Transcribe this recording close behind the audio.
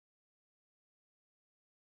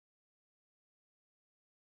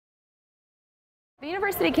The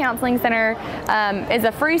University Counseling Center is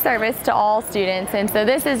a free service to all students, and so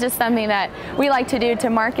this is just something that we like to do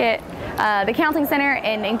to market the Counseling Center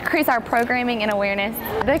and increase our programming and awareness.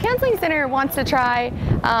 The Counseling Center wants to try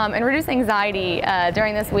and reduce anxiety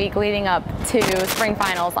during this week leading up to spring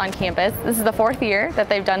finals on campus. This is the 4th year that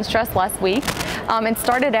they've done Stress Less Week. It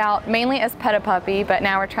started out mainly as Pet a Puppy, but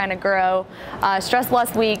now we're trying to grow Stress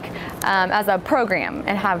Less Week as a program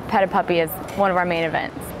and have Pet a Puppy as one of our main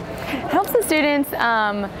events. It helps the students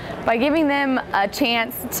by giving them a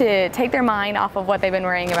chance to take their mind off of what they've been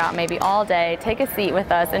worrying about maybe all day, take a seat with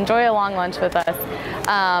us, enjoy a long lunch with us,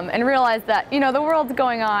 and realize that, you know, the world's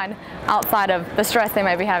going on outside of the stress they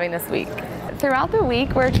might be having this week. Throughout the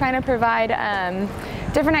week, we're trying to provide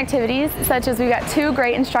different activities, such as we've got 2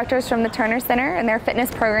 great instructors from the Turner Center and their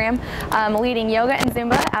fitness program leading yoga and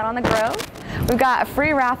Zumba out on the Grove. We've got a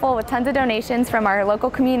free raffle with tons of donations from our local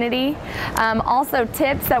community. Also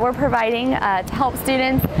tips that we're providing to help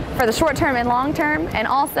students for the short term and long term, and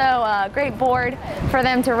also a great board for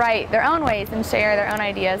them to write their own ways and share their own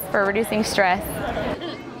ideas for reducing stress.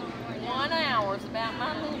 1 hour is about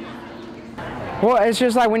my limit. Well, it's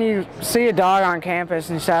just like when you see a dog on campus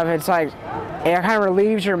and stuff, it's like it kind of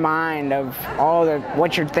relieves your mind of all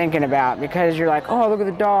what you're thinking about, because you're like, oh, look at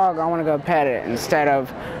the dog, I want to go pet it, instead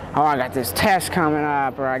of, oh, I got this test coming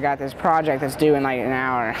up, or I got this project that's due in like an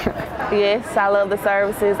hour. Yes, I love the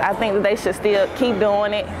services. I think that they should still keep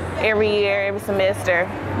doing it every year, every semester,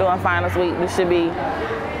 doing finals week. This should be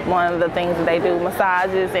one of the things that they do,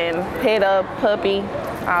 massages and pet a puppy,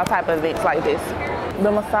 all type of events like this.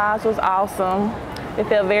 The massage was awesome. It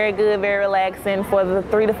felt very good, very relaxing. For the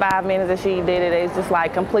 3 to 5 minutes that she did it, it just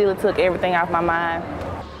like completely took everything off my mind.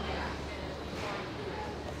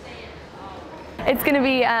 It's going to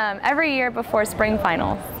be every year before spring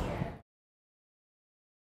finals.